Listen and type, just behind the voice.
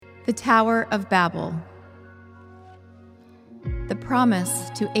The Tower of Babel. The promise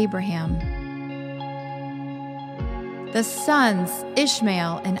to Abraham. The sons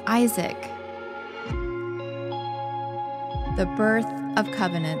Ishmael and Isaac. The birth of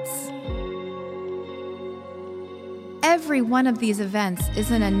covenants. Every one of these events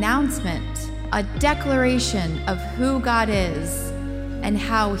is an announcement, a declaration of who God is and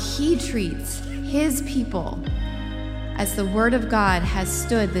how He treats His people. As the Word of God has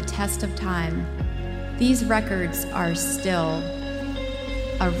stood the test of time, these records are still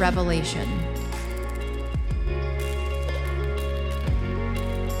a revelation.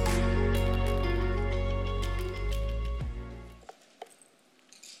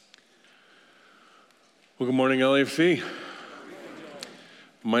 Well, good morning, LAFC.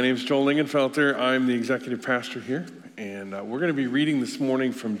 My name is Joel Lingenfelter. I'm the executive pastor here, and we're going to be reading this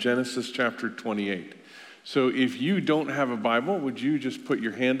morning from Genesis chapter 28. So if you don't have a Bible, would you just put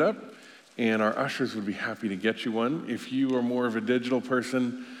your hand up, and our ushers would be happy to get you one. If you are more of a digital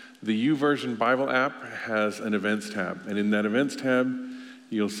person, the YouVersion Bible app has an events tab, and in that events tab,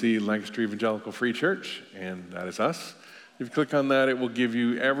 you'll see Lancaster Evangelical Free Church, and that is us. If you click on that, it will give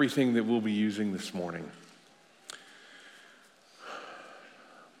you everything that we'll be using this morning.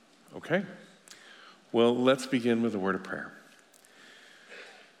 Okay, well, let's begin with a word of prayer.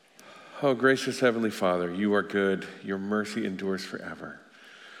 Oh, gracious Heavenly Father, you are good. Your mercy endures forever.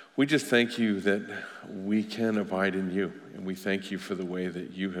 We just thank you that we can abide in you, and we thank you for the way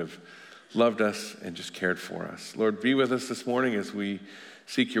that you have loved us and just cared for us. Lord, be with us this morning as we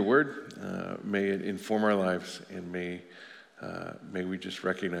seek your word. May it inform our lives, and may we just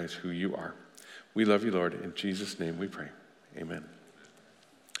recognize who you are. We love you, Lord. In Jesus' name we pray. Amen.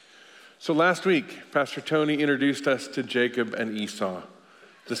 So last week, Pastor Tony introduced us to Jacob and Esau,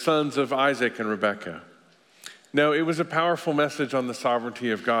 the sons of Isaac and Rebekah. Now, it was a powerful message on the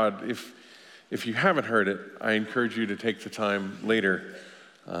sovereignty of God. If you haven't heard it, I encourage you to take the time later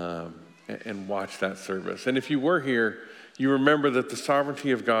and watch that service. And if you were here, you remember that the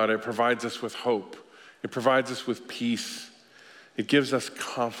sovereignty of God, it provides us with hope. It provides us with peace. It gives us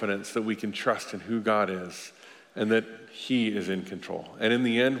confidence that we can trust in who God is and that He is in control. And in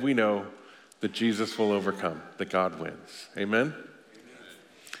the end, we know that Jesus will overcome, that God wins. Amen?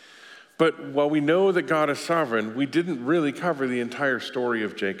 But while we know that God is sovereign, we didn't really cover the entire story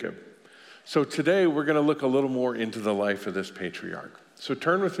of Jacob. So today we're going to look a little more into the life of this patriarch. So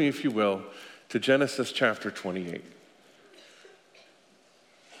turn with me, if you will, to Genesis chapter 28.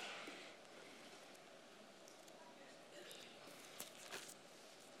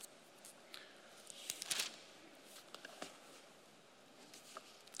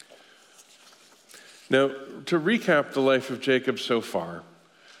 Now, to recap the life of Jacob so far,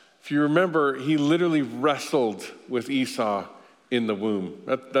 if you remember, he literally wrestled with Esau in the womb.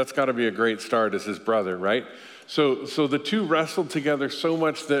 That's got to be a great start as his brother, right? So the two wrestled together so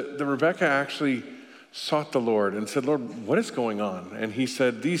much that Rebekah actually sought the Lord and said, Lord, what is going on? And he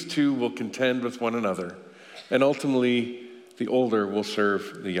said, these two will contend with one another, and ultimately the older will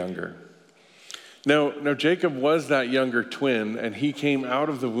serve the younger. Now, Jacob was that younger twin, and he came out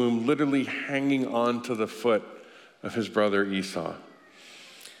of the womb literally hanging on to the foot of his brother Esau.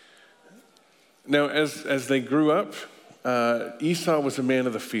 Now, as they grew up, Esau was a man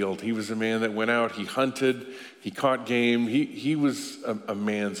of the field. He was a man that went out, he hunted, he caught game. He was a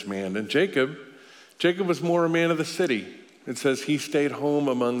man's man. And Jacob was more a man of the city. It says he stayed home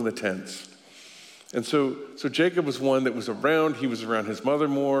among the tents. And so Jacob was one that was around. He was around his mother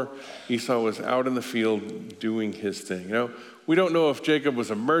more. Esau was out in the field doing his thing. Now, we don't know if Jacob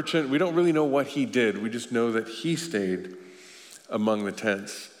was a merchant. We don't really know what he did. We just know that he stayed among the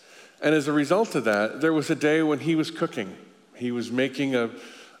tents. And as a result of that, there was a day when he was cooking. He was making a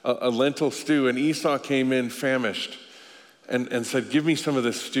lentil stew, and Esau came in famished and said, give me some of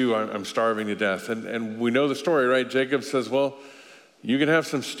this stew. I'm starving to death. And we know the story, right? Jacob says, well, you can have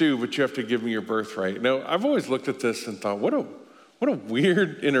some stew, but you have to give me your birthright. Now, I've always looked at this and thought, what a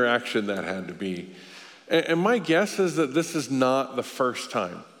weird interaction that had to be. And my guess is that this is not the first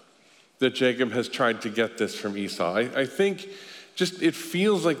time that Jacob has tried to get this from Esau. I think just it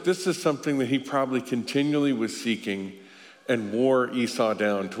feels like this is something that he probably continually was seeking and wore Esau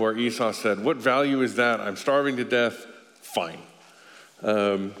down to where Esau said, what value is that? I'm starving to death. Fine.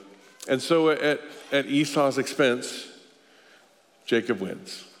 And so at Esau's expense, Jacob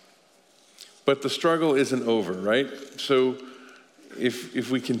wins. But the struggle isn't over, right? So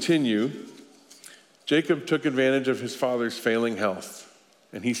if we continue, Jacob took advantage of his father's failing health,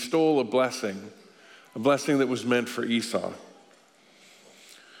 and he stole a blessing that was meant for Esau.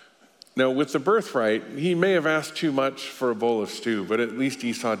 Now, with the birthright, he may have asked too much for a bowl of stew, but at least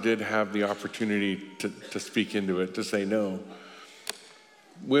Esau did have the opportunity to speak into it, to say no.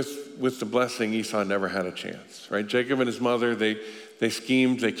 With the blessing, Esau never had a chance, right? Jacob and his mother, they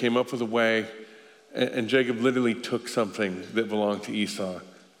schemed, they came up with a way, and Jacob literally took something that belonged to Esau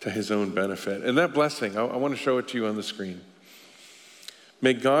to his own benefit. And that blessing, I want to show it to you on the screen.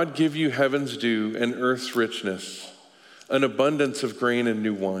 May God give you heaven's dew and earth's richness, an abundance of grain and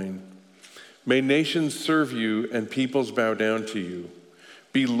new wine. May nations serve you and peoples bow down to you.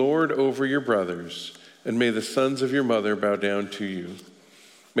 Be Lord over your brothers, and may the sons of your mother bow down to you.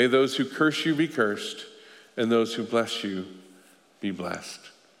 May those who curse you be cursed, and those who bless you be blessed.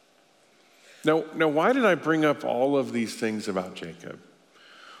 Now, why did I bring up all of these things about Jacob?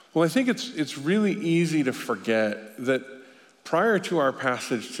 Well, I think it's really easy to forget that prior to our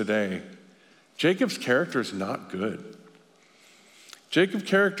passage today, Jacob's character is not good. Jacob's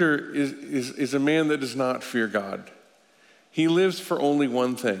character is a man that does not fear God. He lives for only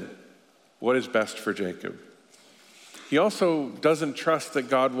one thing, what is best for Jacob. He also doesn't trust that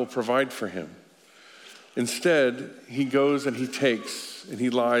God will provide for him. Instead, he goes and he takes and he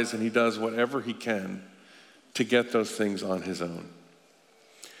lies and he does whatever he can to get those things on his own.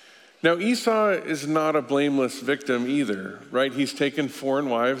 Now, Esau is not a blameless victim either, right? He's taken foreign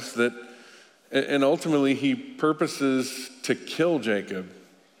wives and ultimately he purposes to kill Jacob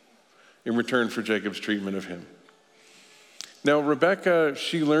in return for Jacob's treatment of him. Now, Rebekah,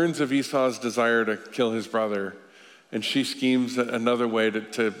 she learns of Esau's desire to kill his brother, and she schemes another way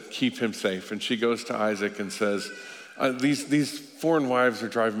to keep him safe. And she goes to Isaac and says, these foreign wives are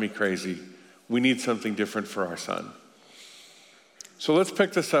driving me crazy. We need something different for our son. So let's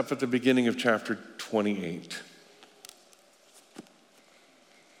pick this up at the beginning of chapter 28.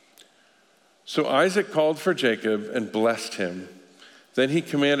 So Isaac called for Jacob and blessed him. Then he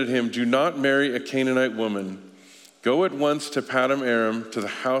commanded him, do not marry a Canaanite woman. Go at once to Paddan Aram, to the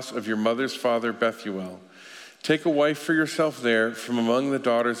house of your mother's father Bethuel. Take a wife for yourself there from among the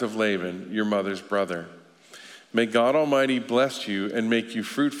daughters of Laban, your mother's brother. May God Almighty bless you and make you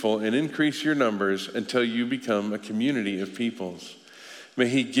fruitful and increase your numbers until you become a community of peoples. May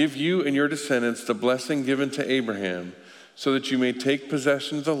he give you and your descendants the blessing given to Abraham, so that you may take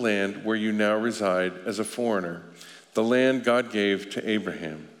possession of the land where you now reside as a foreigner, the land God gave to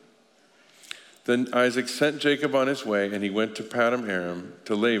Abraham. Then Isaac sent Jacob on his way, and he went to Paddan Aram,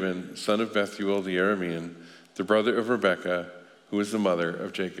 to Laban, son of Bethuel the Aramean, the brother of Rebekah, who was the mother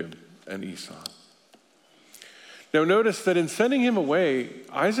of Jacob and Esau. Now notice that in sending him away,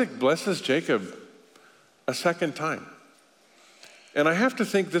 Isaac blesses Jacob a second time. And I have to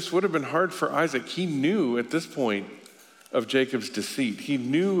think this would have been hard for Isaac. He knew at this point of Jacob's deceit. He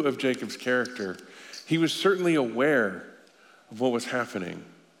knew of Jacob's character. He was certainly aware of what was happening.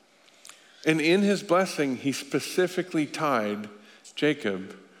 And in his blessing, he specifically tied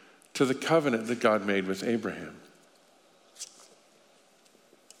Jacob to the covenant that God made with Abraham.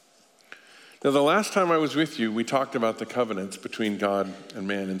 Now, the last time I was with you, we talked about the covenants between God and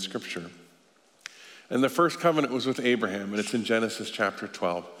man in Scripture. And the first covenant was with Abraham, and it's in Genesis chapter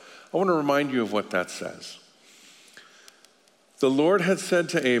 12. I want to remind you of what that says. The Lord had said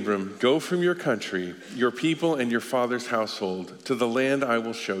to Abram, go from your country, your people, and your father's household to the land I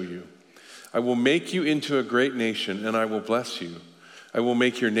will show you. I will make you into a great nation, and I will bless you. I will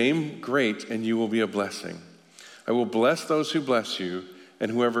make your name great, and you will be a blessing. I will bless those who bless you,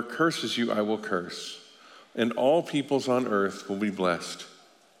 and whoever curses you, I will curse. And all peoples on earth will be blessed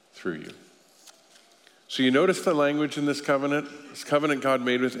through you. So you notice the language in this covenant God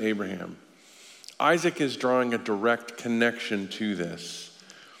made with Abraham. Isaac is drawing a direct connection to this.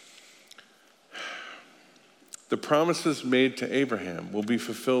 The promises made to Abraham will be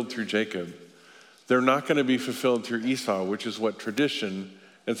fulfilled through Jacob. They're not going to be fulfilled through Esau, which is what tradition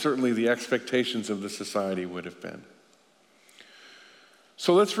and certainly the expectations of the society would have been.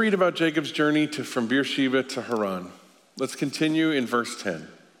 So let's read about Jacob's journey from Beersheba to Harran. Let's continue in verse 10.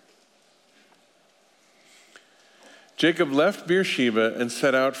 Jacob left Beersheba and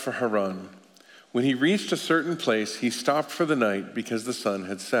set out for Harran. When he reached a certain place, he stopped for the night because the sun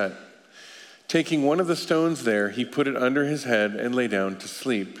had set. Taking one of the stones there, he put it under his head and lay down to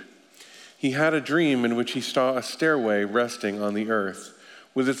sleep. He had a dream in which he saw a stairway resting on the earth,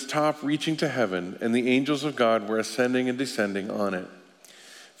 with its top reaching to heaven, and the angels of God were ascending and descending on it.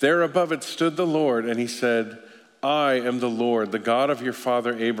 There above it stood the Lord, and he said, I am the Lord, the God of your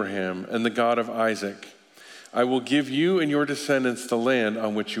father Abraham, and the God of Isaac. I will give you and your descendants the land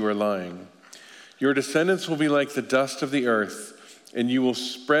on which you are lying. Your descendants will be like the dust of the earth, and you will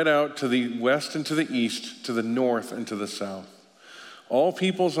spread out to the west and to the east, to the north and to the south. All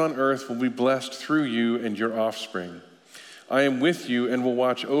peoples on earth will be blessed through you and your offspring. I am with you and will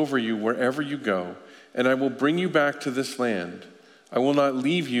watch over you wherever you go, and I will bring you back to this land. I will not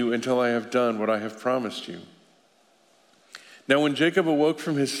leave you until I have done what I have promised you." Now when Jacob awoke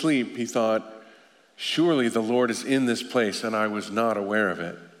from his sleep, he thought, "Surely the Lord is in this place, and I was not aware of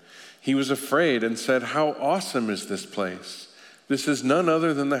it." He was afraid and said, "How awesome is this place! This is none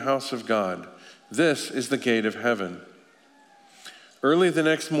other than the house of God. This is the gate of heaven." Early the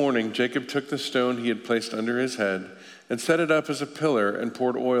next morning, Jacob took the stone he had placed under his head and set it up as a pillar and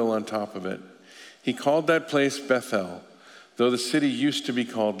poured oil on top of it. He called that place Bethel, though the city used to be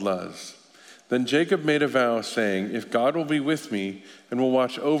called Luz. Then Jacob made a vow, saying, "If God will be with me and will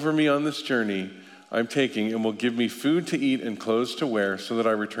watch over me on this journey I'm taking and will give me food to eat and clothes to wear so that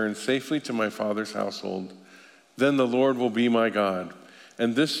I return safely to my father's household, then the Lord will be my God,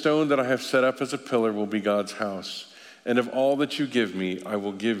 and this stone that I have set up as a pillar will be God's house. And of all that you give me, I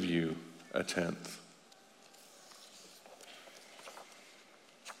will give you a tenth."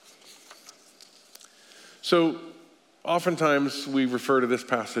 So, oftentimes we refer to this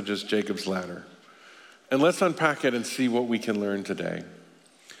passage as Jacob's ladder. And let's unpack it and see what we can learn today.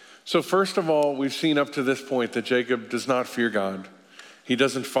 So first of all, we've seen up to this point that Jacob does not fear God. He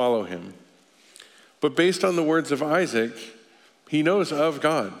doesn't follow him. But based on the words of Isaac, he knows of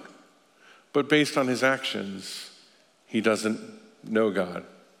God. But based on his actions, he doesn't know God.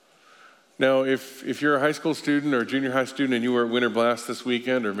 Now, if you're a high school student or a junior high student and you were at Winter Blast this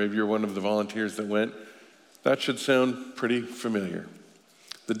weekend, or maybe you're one of the volunteers that went, that should sound pretty familiar.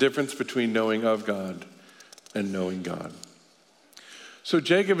 The difference between knowing of God and knowing God. So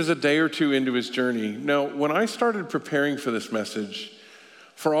Jacob is a day or two into his journey. Now, when I started preparing for this message,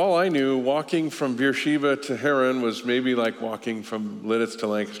 for all I knew, walking from Beersheba to Harran was maybe like walking from Lidditz to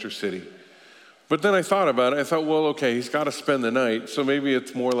Lancaster City. But then I thought about it. I thought, well, okay, he's got to spend the night, so maybe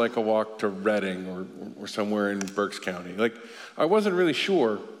it's more like a walk to Reading or somewhere in Berks County. Like, I wasn't really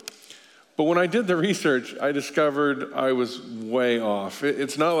sure. But when I did the research, I discovered I was way off.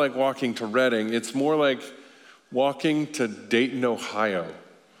 It's not like walking to Reading. It's more like walking to Dayton, Ohio.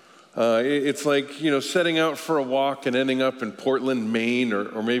 It's like, setting out for a walk and ending up in Portland, Maine,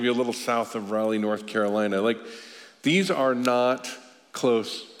 or maybe a little south of Raleigh, North Carolina. Like, these are not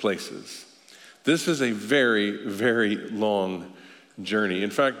close places. This is a very, very long journey.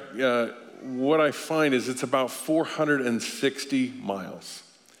 In fact, what I find is it's about 460 miles.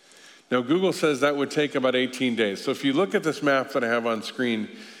 Now, Google says that would take about 18 days. So if you look at this map that I have on screen,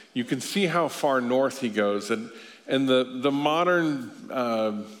 you can see how far north he goes. And the modern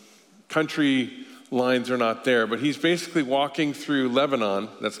country lines are not there, but he's basically walking through Lebanon.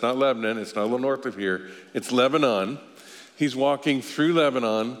 That's not Lebanon. It's not a little north of here. It's Lebanon. He's walking through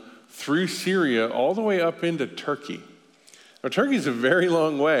Lebanon, through Syria, all the way up into Turkey. Now, Turkey's a very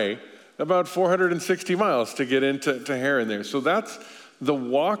long way, about 460 miles to get into Harran there. So that's the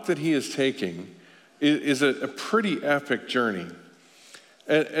walk that he is taking is a pretty epic journey.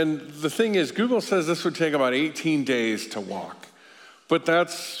 And the thing is, Google says this would take about 18 days to walk. But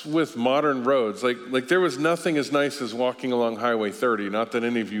that's with modern roads. Like there was nothing as nice as walking along Highway 30. Not that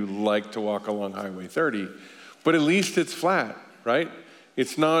any of you like to walk along Highway 30, but at least it's flat, right?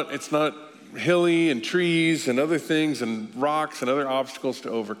 It's not hilly and trees and other things and rocks and other obstacles to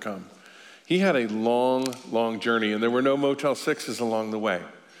overcome. He had a long, long journey, and there were no Motel 6s along the way.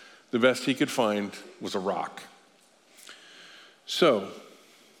 The best he could find was a rock. So,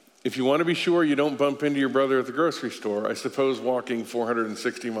 if you want to be sure you don't bump into your brother at the grocery store, I suppose walking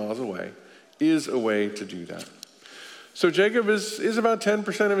 460 miles away is a way to do that. So Jacob is about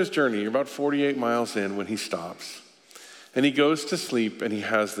 10% of his journey, about 48 miles in when he stops. And he goes to sleep and he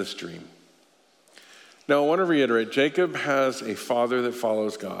has this dream. Now I want to reiterate, Jacob has a father that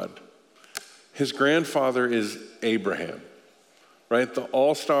follows God. His grandfather is Abraham, right? The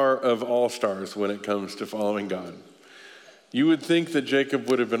all-star of all-stars when it comes to following God. You would think that Jacob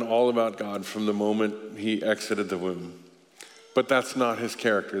would have been all about God from the moment he exited the womb. But that's not his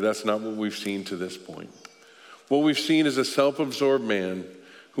character. That's not what we've seen to this point. What we've seen is a self-absorbed man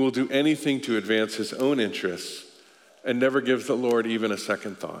who will do anything to advance his own interests and never gives the Lord even a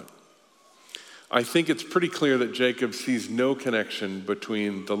second thought. I think it's pretty clear that Jacob sees no connection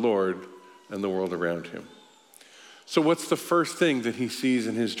between the Lord and the world around him. So what's the first thing that he sees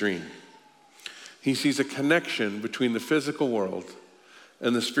in his dream? He sees a connection between the physical world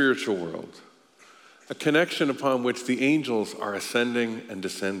and the spiritual world, a connection upon which the angels are ascending and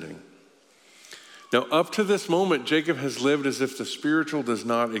descending. Now, up to this moment, Jacob has lived as if the spiritual does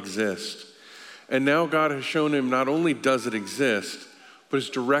not exist. And now God has shown him not only does it exist, but is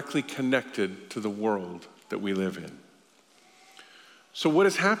directly connected to the world that we live in. So what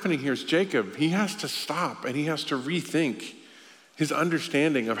is happening here is Jacob, he has to stop and he has to rethink his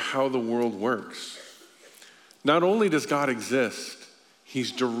understanding of how the world works. Not only does God exist,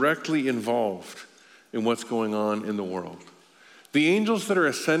 he's directly involved in what's going on in the world. The angels that are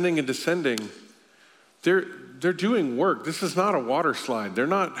ascending and descending, they're doing work. This is not a water slide. They're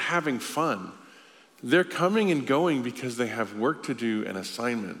not having fun. They're coming and going because they have work to do and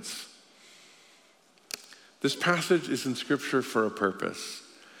assignments. This passage is in Scripture for a purpose.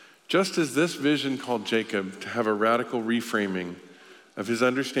 Just as this vision called Jacob to have a radical reframing of his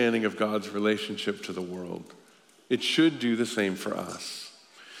understanding of God's relationship to the world, it should do the same for us.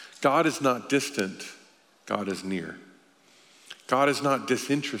 God is not distant, God is near. God is not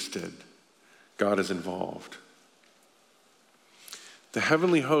disinterested, God is involved. The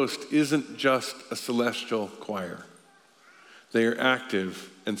heavenly host isn't just a celestial choir. They are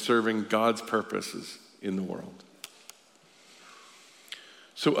active and serving God's purposes in the world.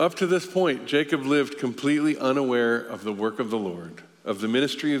 So up to this point, Jacob lived completely unaware of the work of the Lord, of the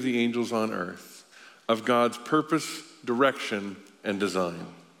ministry of the angels on earth, of God's purpose, direction, and design.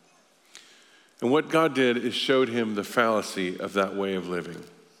 And what God did is showed him the fallacy of that way of living.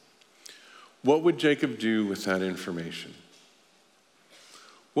 What would Jacob do with that information?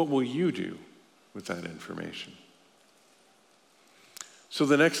 What will you do with that information? So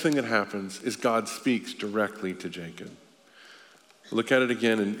the next thing that happens is God speaks directly to Jacob. Look at it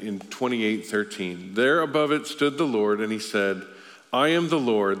again in 28:13. There above it stood the Lord, and he said, I am the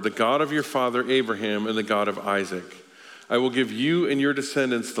Lord, the God of your father Abraham and the God of Isaac. I will give you and your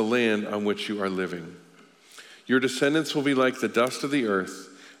descendants the land on which you are living. Your descendants will be like the dust of the earth,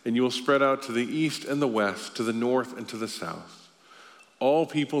 and you will spread out to the east and the west, to the north and to the south. All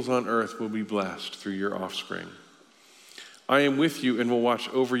peoples on earth will be blessed through your offspring. I am with you and will watch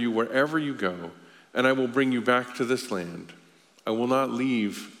over you wherever you go, and I will bring you back to this land. I will not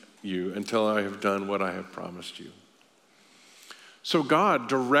leave you until I have done what I have promised you. So God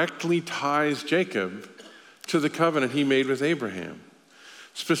directly ties Jacob to the covenant he made with Abraham.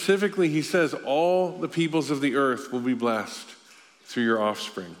 Specifically, he says, all the peoples of the earth will be blessed through your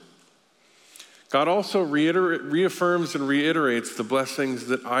offspring. God also reaffirms and reiterates the blessings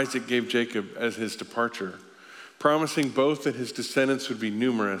that Isaac gave Jacob as his departure, promising both that his descendants would be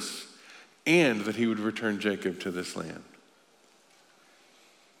numerous and that he would return Jacob to this land.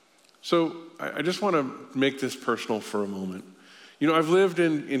 So I just want to make this personal for a moment. You know, I've lived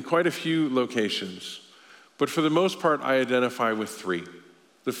in quite a few locations, but for the most part, I identify with three.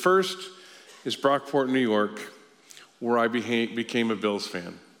 The first is Brockport, New York, where I became a Bills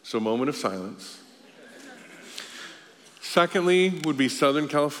fan. So moment of silence. Secondly would be Southern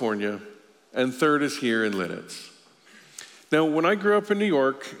California, and third is here in Lidditz. Now, when I grew up in New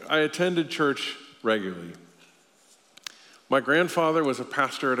York, I attended church regularly. My grandfather was a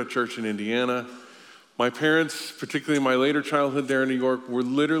pastor at a church in Indiana. My parents, particularly my later childhood there in New York, were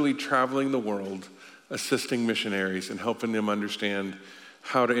literally traveling the world, assisting missionaries and helping them understand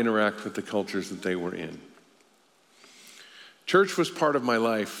how to interact with the cultures that they were in. Church was part of my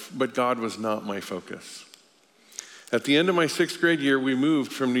life, but God was not my focus. At the end of my 6th grade year, we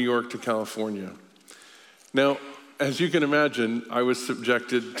moved from New York to California. Now, as you can imagine, I was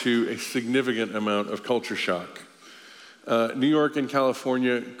subjected to a significant amount of culture shock. New York and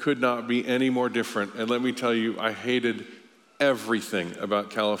California could not be any more different. And let me tell you, I hated everything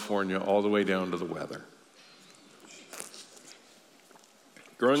about California, all the way down to the weather.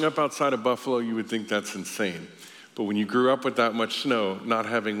 Growing up outside of Buffalo, you would think that's insane. But when you grew up with that much snow, not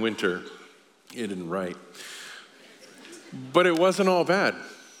having winter, it isn't right. But it wasn't all bad.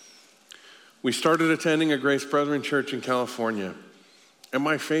 We started attending a Grace Brethren church in California, and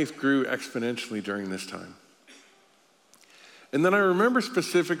my faith grew exponentially during this time. And then I remember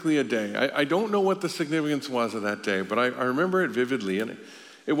specifically a day. I don't know what the significance was of that day, but I remember it vividly. And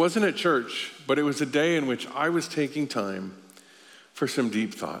it wasn't at church, but it was a day in which I was taking time for some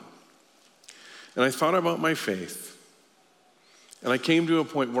deep thought. And I thought about my faith, and I came to a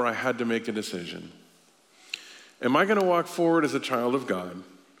point where I had to make a decision. Am I going to walk forward as a child of God,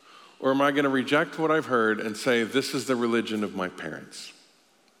 or am I going to reject what I've heard and say, this is the religion of my parents?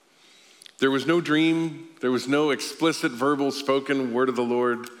 There was no dream, there was no explicit verbal spoken word of the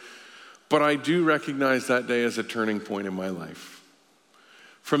Lord, but I do recognize that day as a turning point in my life.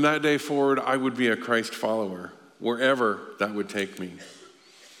 From that day forward, I would be a Christ follower, wherever that would take me.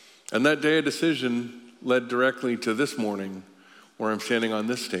 And that day of decision led directly to this morning, where I'm standing on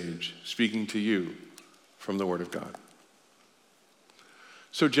this stage, speaking to you from the Word of God.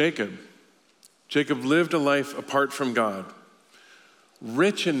 So Jacob lived a life apart from God,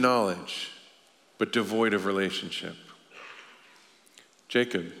 rich in knowledge, but devoid of relationship.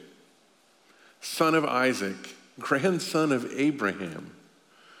 Jacob, son of Isaac, grandson of Abraham,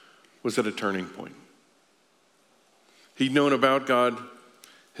 was at a turning point. He'd known about God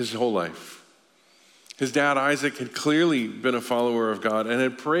his whole life. His dad, Isaac, had clearly been a follower of God and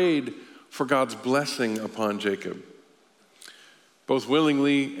had prayed for God's blessing upon Jacob, both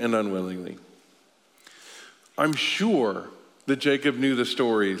willingly and unwillingly. I'm sure that Jacob knew the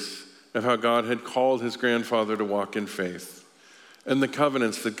stories of how God had called his grandfather to walk in faith and the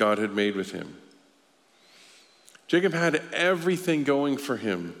covenants that God had made with him. Jacob had everything going for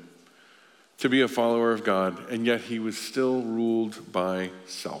him to be a follower of God, and yet he was still ruled by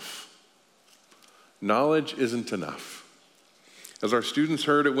self. Knowledge isn't enough. As our students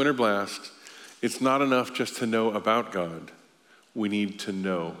heard at Winter Blast, it's not enough just to know about God. We need to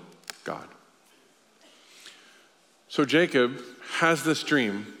know God. So Jacob has this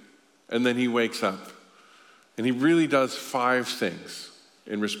dream, and then he wakes up, and he really does 5 things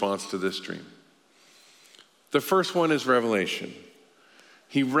in response to this dream. The first one is revelation.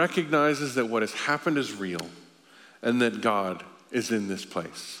 He recognizes that what has happened is real and that God is in this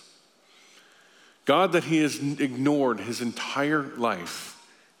place. God that he has ignored his entire life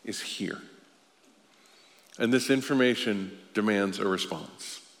is here. And this information demands a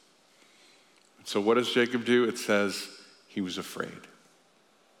response. So what does Jacob do? It says he was afraid.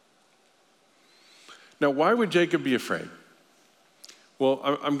 Now, why would Jacob be afraid? Well,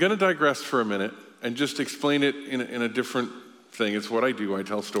 I'm going to digress for a minute and just explain it in a different thing. It's what I do. I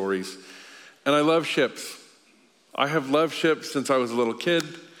tell stories. And I love ships. I have loved ships since I was a little kid.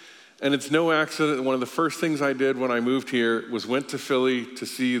 And it's no accident that one of the first things I did when I moved here was went to Philly to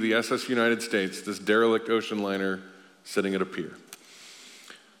see the SS United States, this derelict ocean liner sitting at a pier.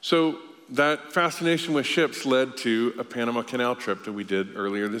 So that fascination with ships led to a Panama Canal trip that we did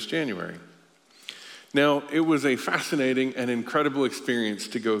earlier this January. Now, it was a fascinating and incredible experience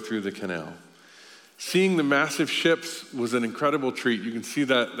to go through the canal. Seeing the massive ships was an incredible treat. You can see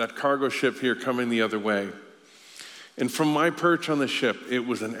that cargo ship here coming the other way. And from my perch on the ship, it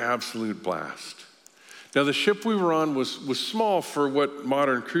was an absolute blast. Now, the ship we were on was small for what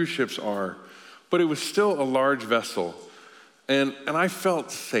modern cruise ships are, but it was still a large vessel. And I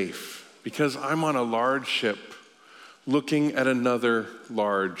felt safe because I'm on a large ship looking at another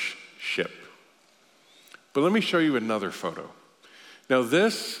large ship. But let me show you another photo. Now,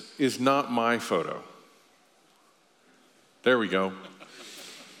 this is not my photo. There we go.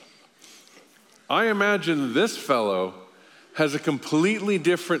 I imagine this fellow has a completely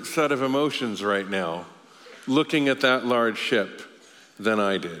different set of emotions right now looking at that large ship than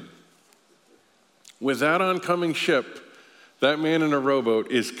I did. With that oncoming ship, that man in a rowboat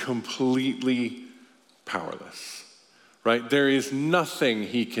is completely powerless, right? There is nothing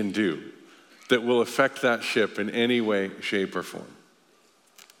he can do that will affect that ship in any way, shape, or form.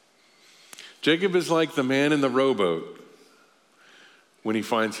 Jacob is like the man in the rowboat when he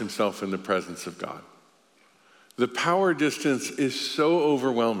finds himself in the presence of God. The power distance is so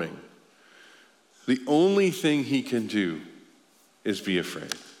overwhelming. The only thing he can do is be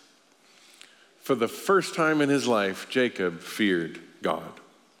afraid. For the first time in his life, Jacob feared God.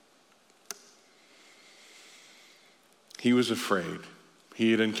 He was afraid.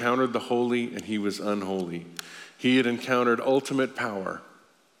 He had encountered the holy and he was unholy. He had encountered ultimate power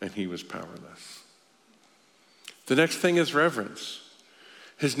and he was powerless. The next thing is reverence.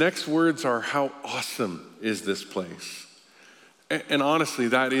 His next words are, "How awesome is this place?" And honestly,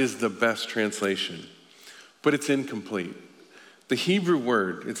 that is the best translation, but it's incomplete. The Hebrew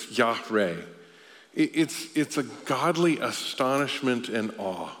word, it's Yahweh. It's a godly astonishment and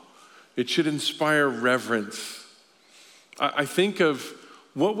awe. It should inspire reverence. I think of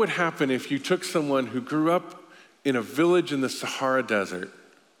what would happen if you took someone who grew up in a village in the Sahara Desert,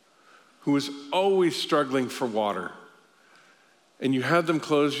 who was always struggling for water, and you had them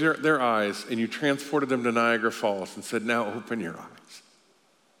close their eyes and you transported them to Niagara Falls and said, "Now open your eyes."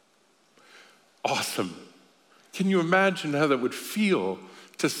 Awesome. Can you imagine how that would feel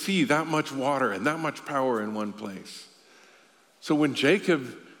to see that much water and that much power in one place? So when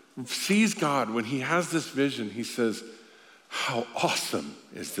Jacob sees God, when he has this vision, he says, "How awesome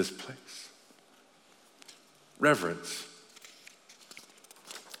is this place?" Reverence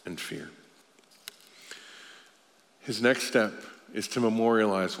and fear. His next step is to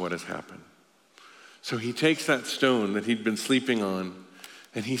memorialize what has happened. So he takes that stone that he'd been sleeping on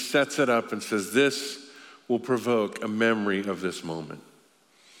and he sets it up and says, "This will provoke a memory of this moment."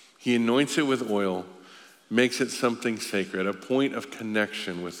 He anoints it with oil, makes it something sacred, a point of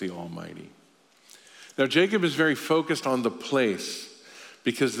connection with the Almighty. Now, Jacob is very focused on the place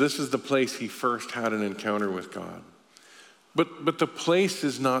because this is the place he first had an encounter with God. But the place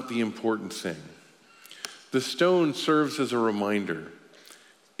is not the important thing. The stone serves as a reminder.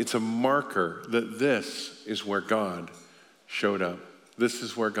 It's a marker that this is where God showed up. This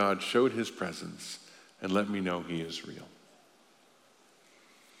is where God showed his presence and let me know he is real.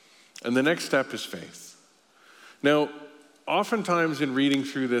 And the next step is faith. Now, oftentimes in reading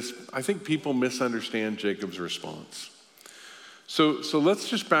through this, I think people misunderstand Jacob's response. So let's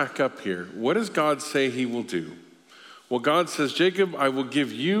just back up here. What does God say he will do? Well, God says, Jacob, I will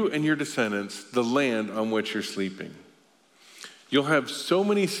give you and your descendants the land on which you're sleeping. You'll have so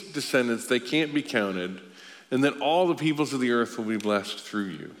many descendants they can't be counted, and then all the peoples of the earth will be blessed through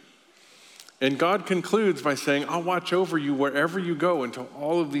you. And God concludes by saying, I'll watch over you wherever you go until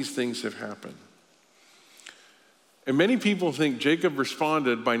all of these things have happened. And many people think Jacob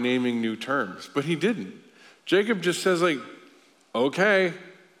responded by naming new terms, but he didn't. Jacob just says, okay,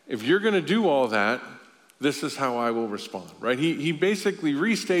 if you're going to do all that, this is how I will respond, right? He basically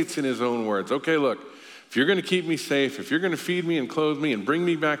restates in his own words, okay, look, if you're going to keep me safe, if you're going to feed me and clothe me and bring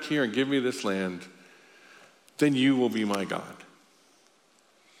me back here and give me this land, then you will be my God.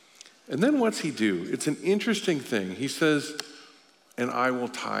 And then what's he do? It's an interesting thing. He says, and I will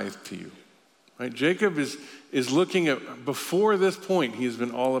tithe to you. Right? Jacob is looking at, before this point, he has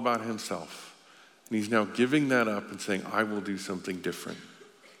been all about himself. And he's now giving that up and saying, I will do something different.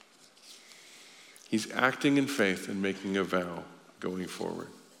 He's acting in faith and making a vow going forward.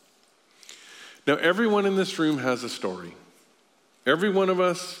 Now, everyone in this room has a story. Every one of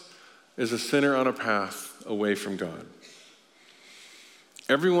us is a sinner on a path away from God.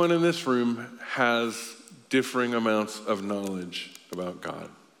 Everyone in this room has differing amounts of knowledge about God.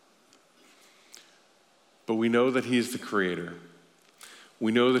 But we know that he is the creator.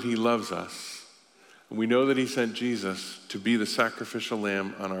 We know that he loves us. And we know that he sent Jesus to be the sacrificial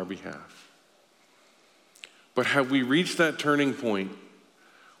lamb on our behalf. But have we reached that turning point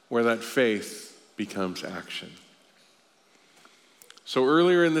where that faith becomes action? So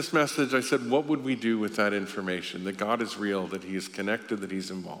earlier in this message, I said, what would we do with that information? That God is real, that he is connected, that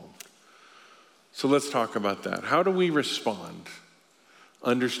he's involved. So let's talk about that. How do we respond,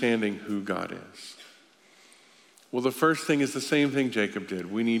 understanding who God is? Well, the first thing is the same thing Jacob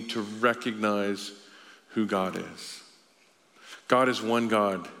did. We need to recognize who God is. God is one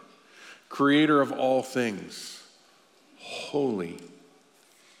God, creator of all things, holy,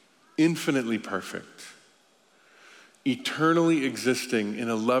 infinitely perfect, eternally existing in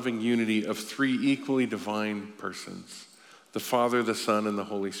a loving unity of three equally divine persons, the Father, the Son, and the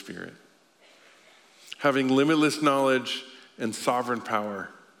Holy Spirit. Having limitless knowledge and sovereign power,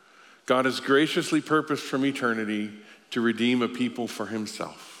 God has graciously purposed from eternity to redeem a people for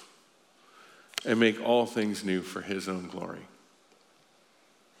himself and make all things new for his own glory.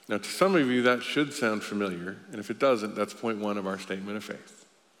 Now, to some of you, that should sound familiar, and if it doesn't, that's point one of our statement of faith.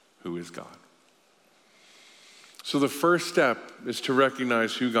 Who is God? So the first step is to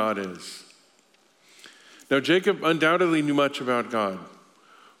recognize who God is. Now, Jacob undoubtedly knew much about God,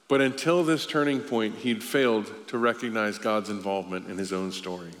 but until this turning point, he'd failed to recognize God's involvement in his own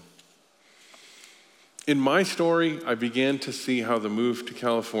story. In my story, I began to see how the move to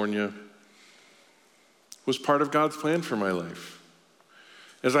California was part of God's plan for my life.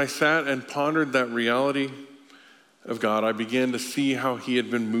 As I sat and pondered that reality of God, I began to see how he had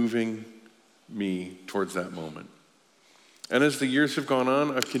been moving me towards that moment. And as the years have gone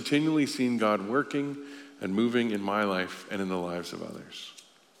on, I've continually seen God working and moving in my life and in the lives of others.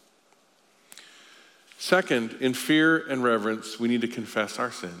 Second, in fear and reverence, we need to confess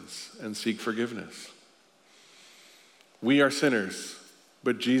our sins and seek forgiveness. We are sinners,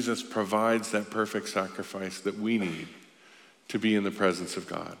 but Jesus provides that perfect sacrifice that we need to be in the presence of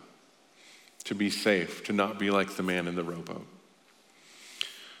God, to be safe, to not be like the man in the rowboat.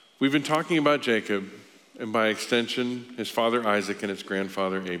 We've been talking about Jacob, and by extension, his father Isaac and his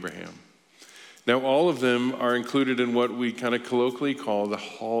grandfather Abraham. Now, all of them are included in what we kind of colloquially call the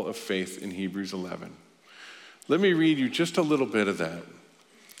Hall of Faith in Hebrews 11. Let me read you just a little bit of that.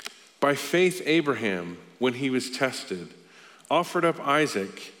 By faith, Abraham, when he was tested, offered up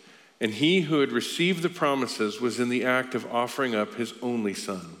Isaac, and he who had received the promises was in the act of offering up his only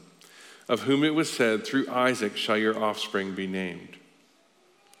son, of whom it was said, through Isaac shall your offspring be named.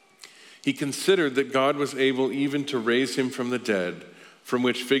 He considered that God was able even to raise him from the dead, from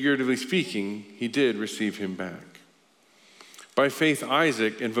which, figuratively speaking, he did receive him back. By faith,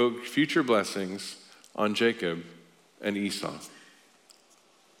 Isaac invoked future blessings on Jacob and Esau.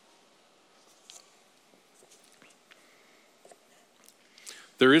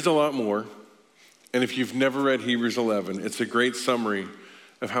 There is a lot more, and if you've never read Hebrews 11, it's a great summary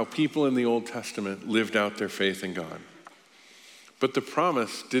of how people in the Old Testament lived out their faith in God. But the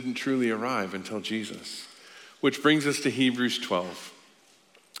promise didn't truly arrive until Jesus, which brings us to Hebrews 12.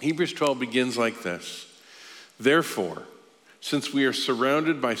 Hebrews 12 begins like this. Therefore, since we are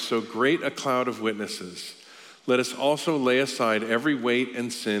surrounded by so great a cloud of witnesses, let us also lay aside every weight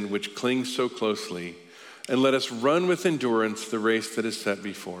and sin which clings so closely, and let us run with endurance the race that is set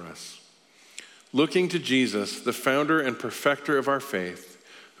before us. Looking to Jesus, the founder and perfecter of our faith,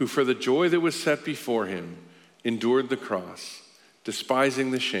 who for the joy that was set before him endured the cross,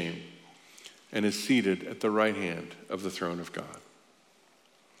 despising the shame, and is seated at the right hand of the throne of God.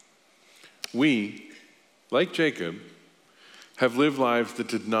 We, like Jacob, have lived lives that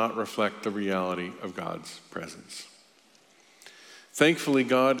did not reflect the reality of God's presence. Thankfully,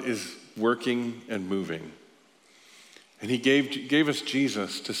 God is working and moving. And he gave us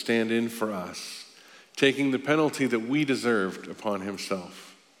Jesus to stand in for us, taking the penalty that we deserved upon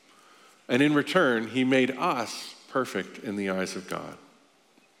himself. And in return, he made us perfect in the eyes of God.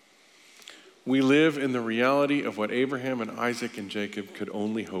 We live in the reality of what Abraham and Isaac and Jacob could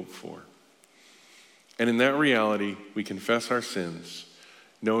only hope for. And in that reality, we confess our sins,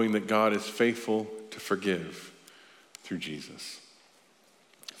 knowing that God is faithful to forgive through Jesus.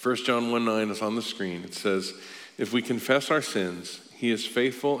 1 John 1:9 is on the screen. It says, if we confess our sins, he is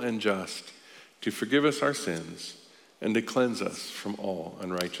faithful and just to forgive us our sins and to cleanse us from all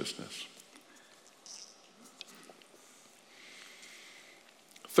unrighteousness.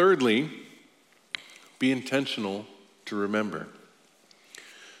 Thirdly, be intentional to remember.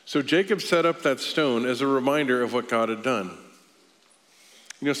 So Jacob set up that stone as a reminder of what God had done.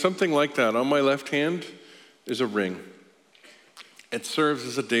 You know, something like that on my left hand is a ring. It serves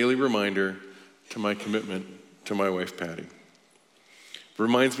as a daily reminder to my commitment to my wife, Patty. It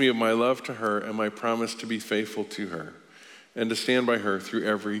reminds me of my love to her and my promise to be faithful to her and to stand by her through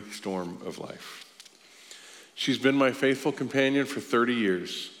every storm of life. She's been my faithful companion for 30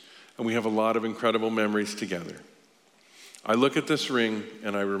 years, and we have a lot of incredible memories together. I look at this ring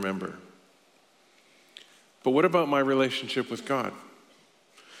and I remember. But what about my relationship with God?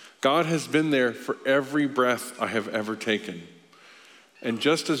 God has been there for every breath I have ever taken. And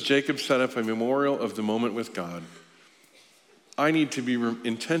just as Jacob set up a memorial of the moment with God, I need to be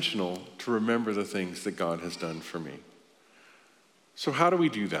intentional to remember the things that God has done for me. So how do we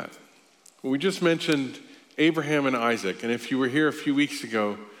do that? Well, we just mentioned Abraham and Isaac, and if you were here a few weeks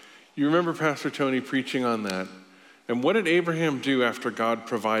ago, you remember Pastor Tony preaching on that. And what did Abraham do after God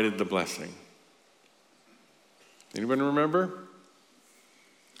provided the blessing? Anyone remember?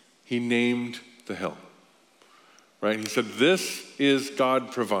 He named the hill, right? He said, this is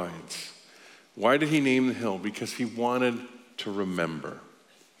God provides. Why did he name the hill? Because he wanted to remember.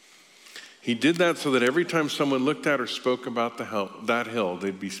 He did that so that every time someone looked at or spoke about that hill,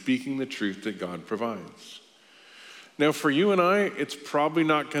 they'd be speaking the truth that God provides. Now, for you and I, it's probably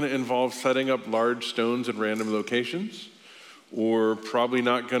not going to involve setting up large stones in random locations, or probably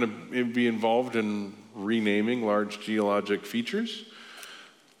not going to be involved in renaming large geologic features.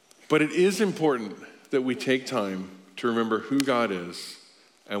 But it is important that we take time to remember who God is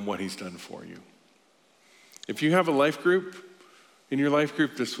and what he's done for you. If you have a life group, in your life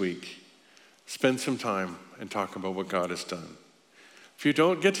group this week, spend some time and talk about what God has done. If you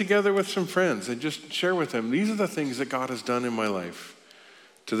don't, get together with some friends and just share with them, these are the things that God has done in my life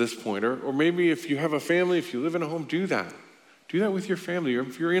to this point. Or maybe if you have a family, if you live in a home, do that. Do that with your family. Or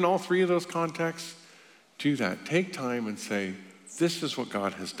if you're in all three of those contexts, do that. Take time and say, this is what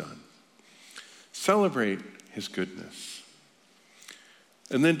God has done. Celebrate his goodness.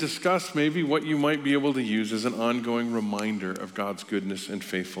 And then discuss maybe what you might be able to use as an ongoing reminder of God's goodness and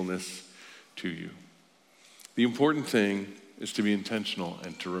faithfulness to you. The important thing is to be intentional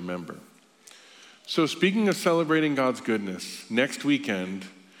and to remember. So speaking of celebrating God's goodness, next weekend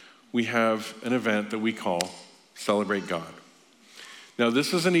we have an event that we call Celebrate God. Now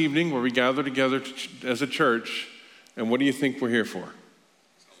this is an evening where we gather together as a church, and what do you think we're here for?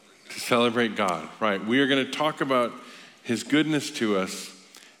 To celebrate God, right? We are going to talk about his goodness to us,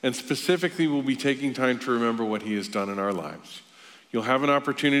 and specifically we'll be taking time to remember what he has done in our lives. You'll have an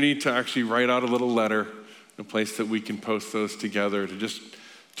opportunity to actually write out a little letter, a place that we can post those together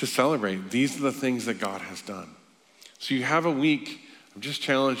to celebrate. These are the things that God has done. So you have a week. I've just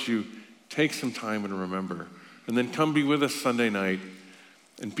challenged you, take some time and remember. And then come be with us Sunday night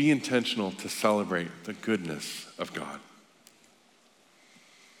and be intentional to celebrate the goodness of God.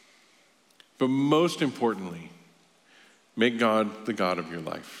 But most importantly, make God the God of your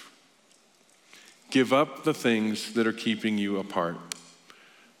life. Give up the things that are keeping you apart.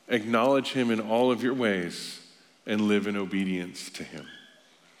 Acknowledge him in all of your ways and live in obedience to him.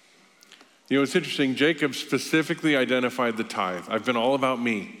 You know, it's interesting. Jacob specifically identified the tithe. I've been all about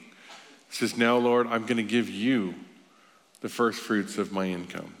me. He says, now, Lord, I'm going to give you the first fruits of my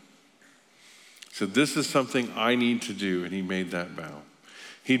income. So this is something I need to do, and he made that vow.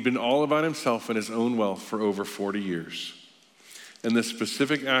 He'd been all about himself and his own wealth for over 40 years. And this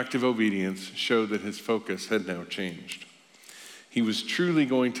specific act of obedience showed that his focus had now changed. He was truly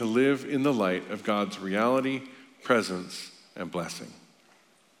going to live in the light of God's reality, presence, and blessing.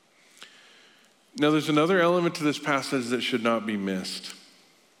 Now, there's another element to this passage that should not be missed.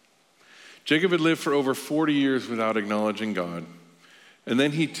 Jacob had lived for over 40 years without acknowledging God. And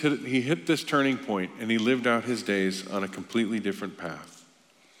then he hit this turning point, and he lived out his days on a completely different path.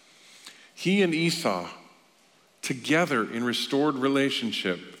 He and Esau, together in restored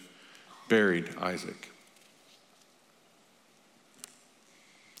relationship, buried Isaac.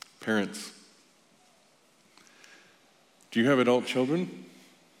 Parents, do you have adult children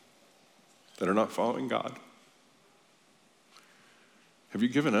that are not following God? Have you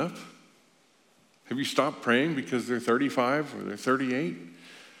given up? Have you stopped praying because they're 35 or they're 38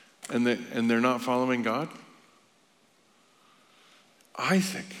 and they're not following God?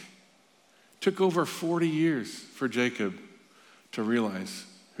 Isaac took over 40 years for Jacob to realize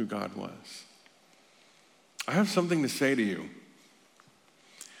who God was. I have something to say to you.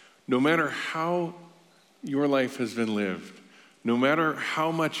 No matter how your life has been lived, no matter how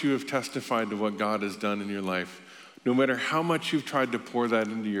much you have testified to what God has done in your life, no matter how much you've tried to pour that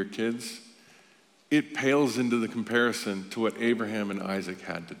into your kids, it pales into the comparison to what Abraham and Isaac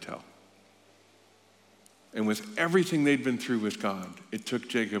had to tell. And with everything they'd been through with God, it took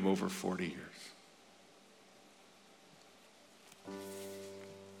Jacob over 40 years.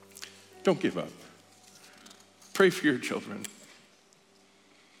 Don't give up. Pray for your children.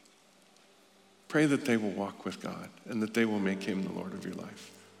 Pray that they will walk with God and that they will make him the Lord of your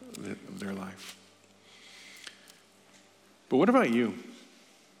life, of their life. But what about you?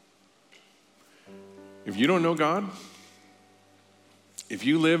 If you don't know God, if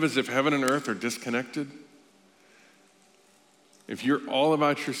you live as if heaven and earth are disconnected, if you're all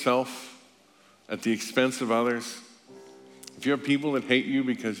about yourself at the expense of others, if you have people that hate you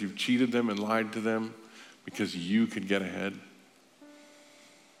because you've cheated them and lied to them because you could get ahead,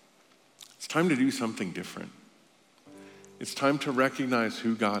 it's time to do something different. It's time to recognize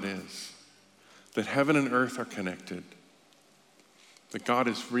who God is, that heaven and earth are connected, that God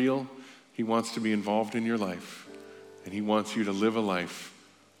is real. He wants to be involved in your life, and he wants you to live a life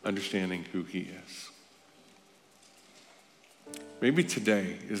understanding who he is. Maybe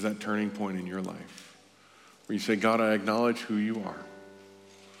today is that turning point in your life where you say, God, I acknowledge who you are.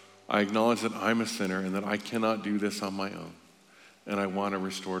 I acknowledge that I'm a sinner and that I cannot do this on my own, and I want a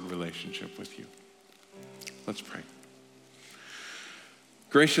restored relationship with you. Let's pray.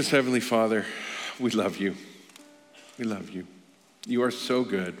 Gracious Heavenly Father, we love you. We love you. You are so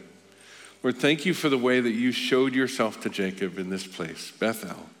good. Lord, thank you for the way that you showed yourself to Jacob in this place,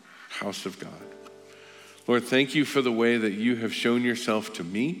 Bethel, house of God. Lord, thank you for the way that you have shown yourself to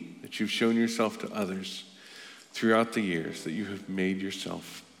me, that you've shown yourself to others throughout the years, that you have made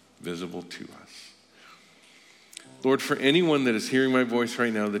yourself visible to us. Lord, for anyone that is hearing my voice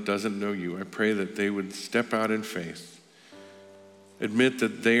right now that doesn't know you, I pray that they would step out in faith, admit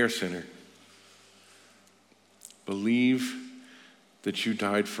that they are sinners, believe that you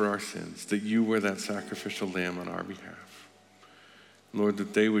died for our sins, that you were that sacrificial lamb on our behalf. Lord,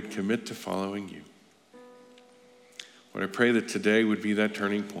 that they would commit to following you. Lord, I pray that today would be that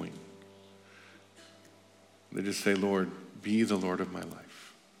turning point. They just say, Lord, be the Lord of my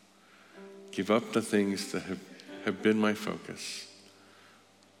life. Give up the things that have been my focus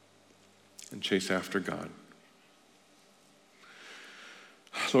and chase after God.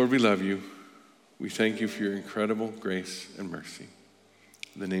 Lord, we love you. We thank you for your incredible grace and mercy.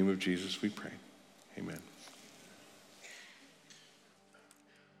 In the name of Jesus, we pray. Amen.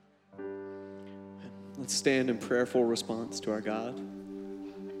 Let's stand in prayerful response to our God.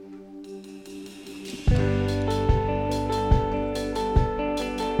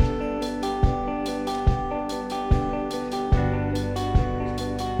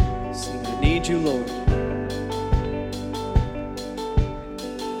 Sing, I need you, Lord.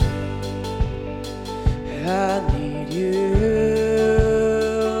 I need you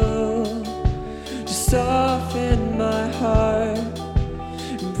to soften my heart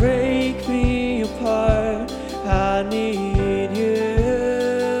and break me apart. I need you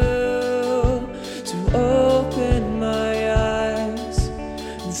to open my eyes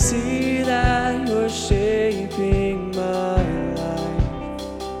and see that you're shaping my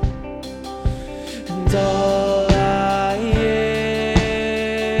life. And all I am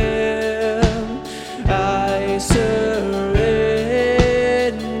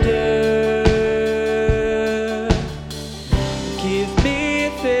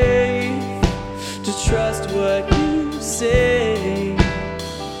to trust what you say,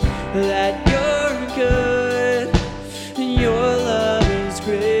 that you're good and your love is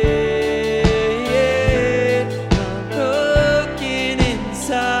great. I'm broken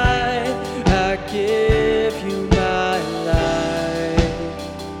inside, I give you my life.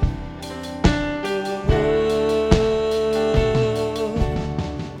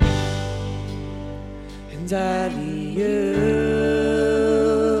 And I need you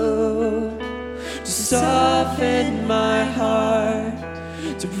to soften my heart,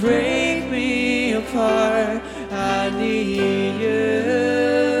 to break me apart. I need you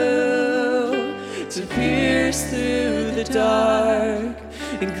to pierce through the dark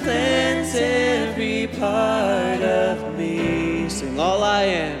and cleanse every part of me. Sing all I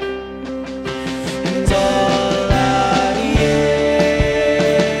am and all I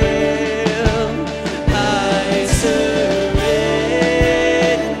am, I surrender.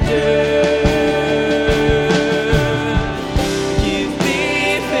 Give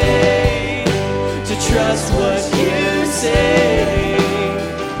me faith to trust what you say,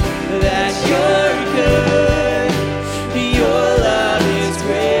 that you're good, your love is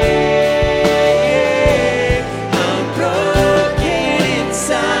great. I'm broken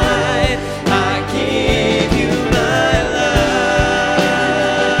inside, I give you my life.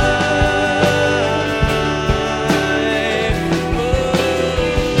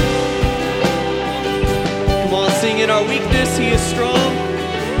 Come on, sing in our weakness, He is strong.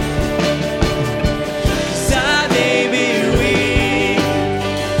 'Cause I may be weak,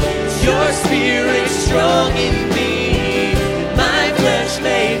 your Spirit's strong in me. My flesh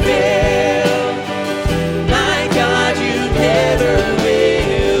may fail, my God, you never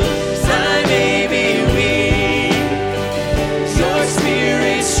will. 'Cause I may be weak, your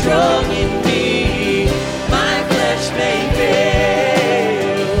Spirit's strong in me. My flesh may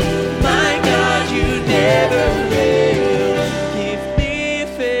fail, my God, you never will. Give me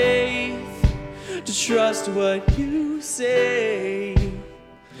faith to trust what you say,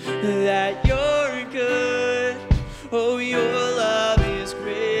 that you're good, oh, your love is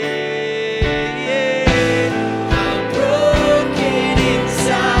great. I'm broken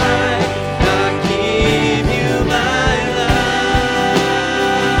inside, I give you my life.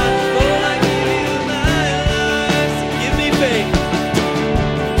 Oh, I give you my life. So give me faith.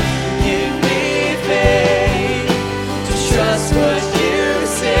 Give me faith to trust what you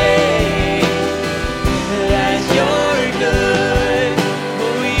say, that you're good,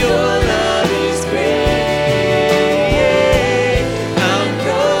 oh, your love is great. I'm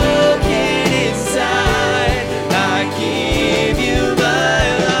broken inside, I give you my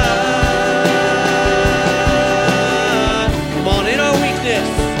life. Come on, in our weakness.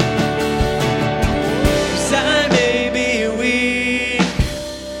 'Cause I may be weak,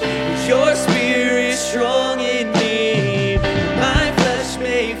 your Spirit strong in me. My flesh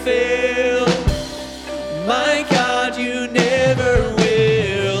may fail, my God, you never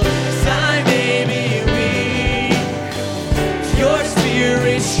will. 'Cause I may be weak, your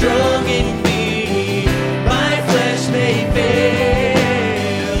Spirit strong in me. My flesh may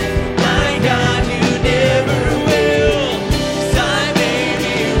fail, my God, you never will. 'Cause I may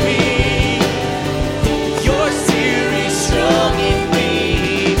be weak, your Spirit strong in me.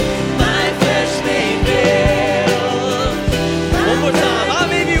 My flesh may fail. One more time, I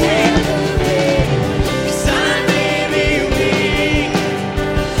may be weak. 'Cause I may be weak,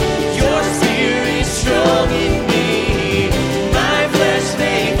 your Spirit strong in me. My flesh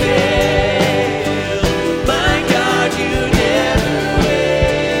may fail, my God, you never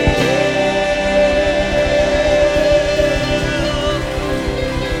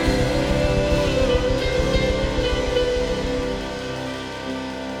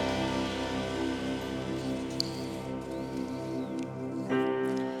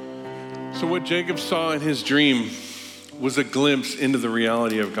So, what Jacob saw in his dream was a glimpse into the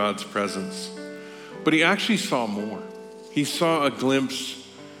reality of God's presence. But he actually saw more. He saw a glimpse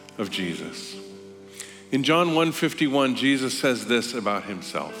of Jesus. In John 1:51, Jesus says this about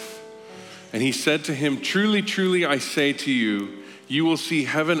himself. And he said to him, "Truly, truly, I say to you, you will see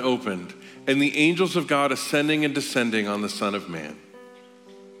heaven opened and the angels of God ascending and descending on the Son of Man."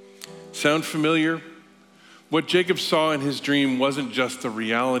 Sound familiar? What Jacob saw in his dream wasn't just the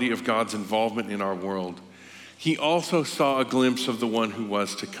reality of God's involvement in our world. He also saw a glimpse of the one who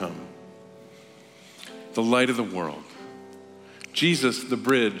was to come, the light of the world, Jesus, the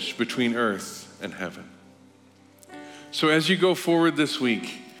bridge between earth and heaven. So as you go forward this week,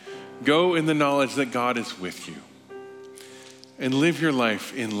 go in the knowledge that God is with you and live your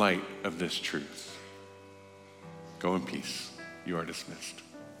life in light of this truth. Go in peace. You are dismissed.